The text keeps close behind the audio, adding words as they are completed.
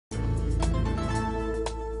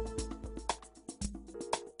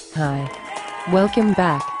Hi. Welcome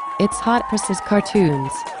back. It's Hotpurse's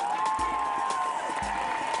cartoons.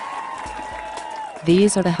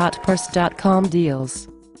 These are the Hotpurse.com deals.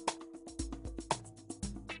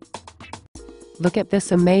 Look at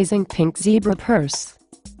this amazing pink zebra purse.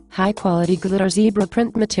 High-quality glitter zebra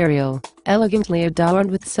print material, elegantly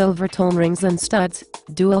adorned with silver tone rings and studs,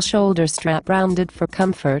 dual shoulder strap rounded for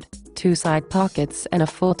comfort, 2 side pockets and a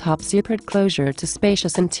full top zippered closure to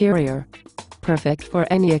spacious interior. Perfect for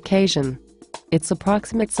any occasion. Its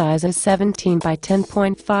approximate size is 17 by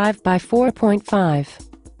 10.5 by 4.5.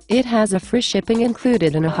 It has a free shipping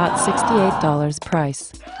included and a hot $68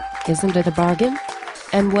 price. Isn't it a bargain?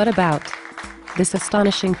 And what about this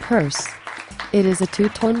astonishing purse? It is a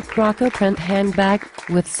 2-tone croc print handbag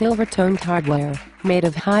with silver-toned hardware, made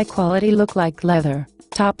of high-quality look-like leather,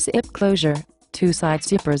 top zip closure, 2 side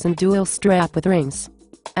zippers and dual strap with rings.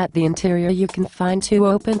 At the interior you can find 2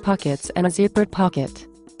 open pockets and a zippered pocket.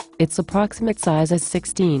 Its approximate size is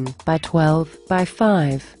 16 by 12 by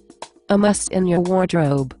 5. A must in your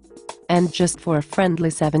wardrobe. And just for a friendly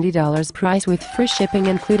 $70 price with free shipping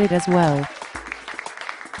included as well.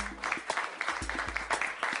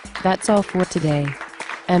 That's all for today.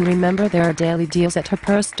 And remember, there are daily deals at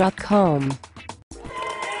Hotpurse.com.